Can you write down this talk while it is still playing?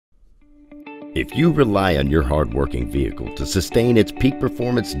If you rely on your hard-working vehicle to sustain its peak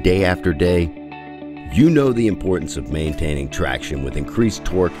performance day after day, you know the importance of maintaining traction with increased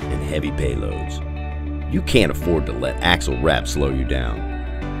torque and heavy payloads. You can't afford to let axle wrap slow you down.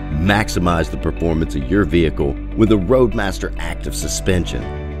 Maximize the performance of your vehicle with a Roadmaster Active Suspension.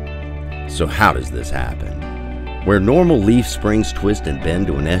 So how does this happen? Where normal leaf springs twist and bend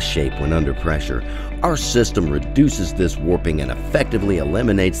to an S shape when under pressure, our system reduces this warping and effectively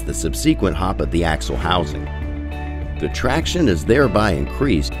eliminates the subsequent hop of the axle housing. The traction is thereby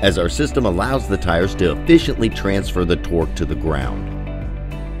increased as our system allows the tires to efficiently transfer the torque to the ground.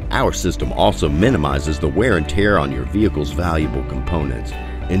 Our system also minimizes the wear and tear on your vehicle's valuable components,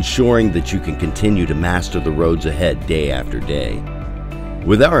 ensuring that you can continue to master the roads ahead day after day.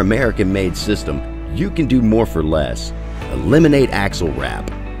 With our American-made system, you can do more for less, eliminate axle wrap,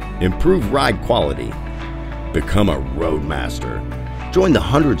 improve ride quality, become a Roadmaster. Join the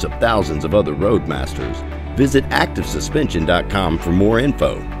hundreds of thousands of other Roadmasters. Visit ActiveSuspension.com for more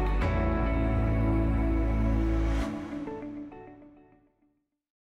info.